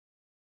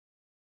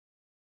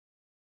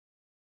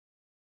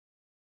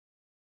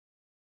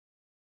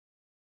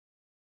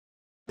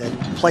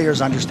that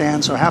players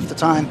understand. So half the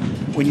time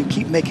when you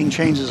keep making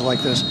changes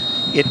like this,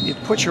 it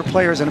puts your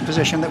players in a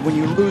position that when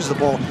you lose the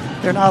ball,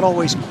 they're not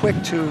always quick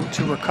to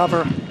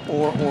recover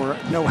or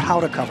know how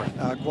to cover.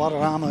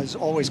 Guadarrama is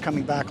always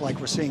coming back like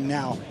we're seeing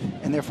now,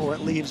 and therefore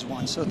it leaves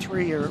one. So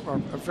three are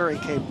very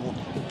capable.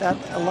 That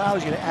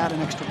allows you to add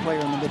an extra player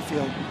in the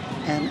midfield,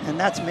 and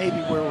that's maybe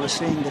where we're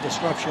seeing the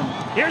disruption.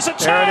 Here's a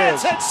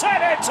chance, and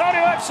San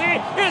Antonio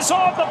FC is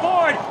on the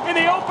board in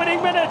the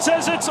opening minutes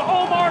as it's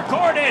Omar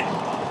Gordon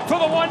for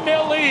the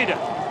 1-0 lead.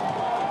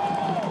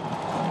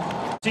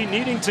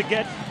 Needing to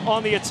get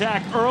on the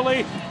attack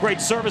early.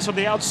 Great service from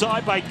the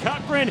outside by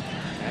Cochran,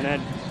 and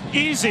an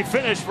easy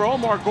finish for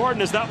Omar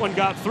Gordon as that one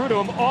got through to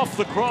him off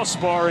the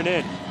crossbar and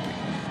in.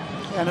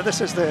 And this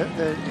is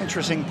the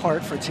interesting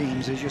part for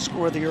teams, is you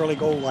score the early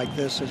goal like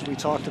this, as we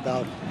talked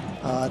about,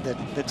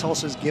 that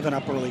Tulsa's given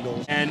up early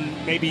goals. And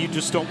maybe you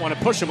just don't want to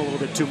push him a little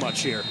bit too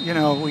much here. You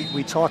know,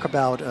 we talk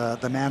about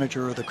the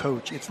manager or the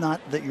coach. It's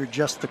not that you're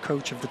just the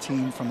coach of the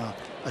team from a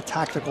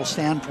tactical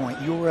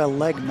standpoint. You're a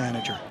leg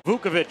manager.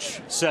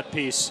 Vukovic set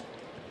piece.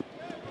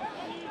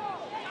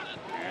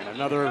 And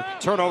another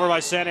turnover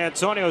by San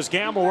Antonio's.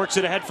 Gamble works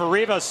it ahead for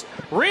Rivas.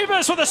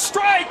 Rivas with a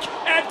strike,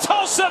 and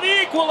Tulsa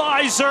the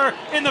equalizer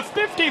in the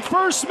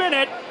 51st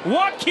minute.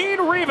 Joaquin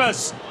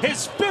Rivas,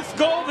 his 5th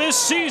goal this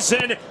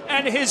season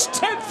and his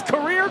 10th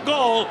career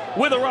goal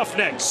with the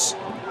Roughnecks.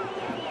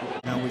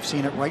 Now we've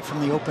seen it right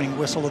from the opening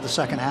whistle of the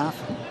second half.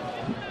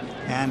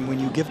 And when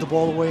you give the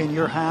ball away in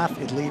your half,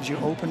 it leaves you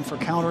open for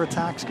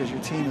counterattacks because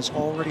your team is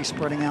already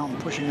spreading out and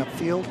pushing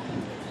upfield.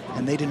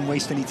 And they didn't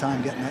waste any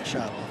time getting that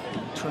shot.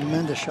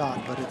 Tremendous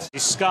shot, but it's... He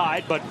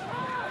skied, but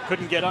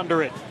couldn't get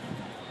under it.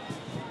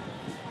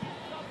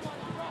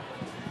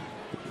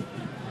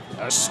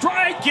 A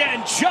strike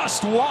and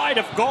just wide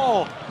of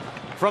goal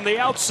from the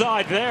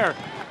outside there.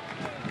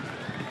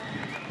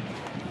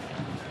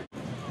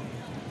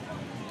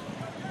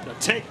 The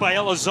take by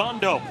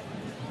Elizondo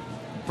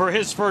for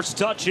his first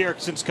touch here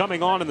since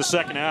coming on in the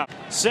second half.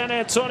 San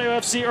Antonio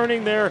FC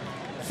earning their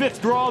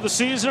 5th draw of the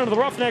season, and the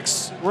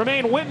Roughnecks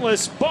remain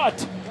winless,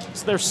 but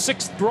it's their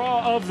 6th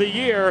draw of the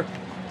year.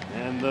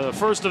 And the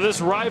first of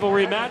this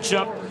rivalry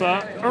matchup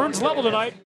earns level tonight.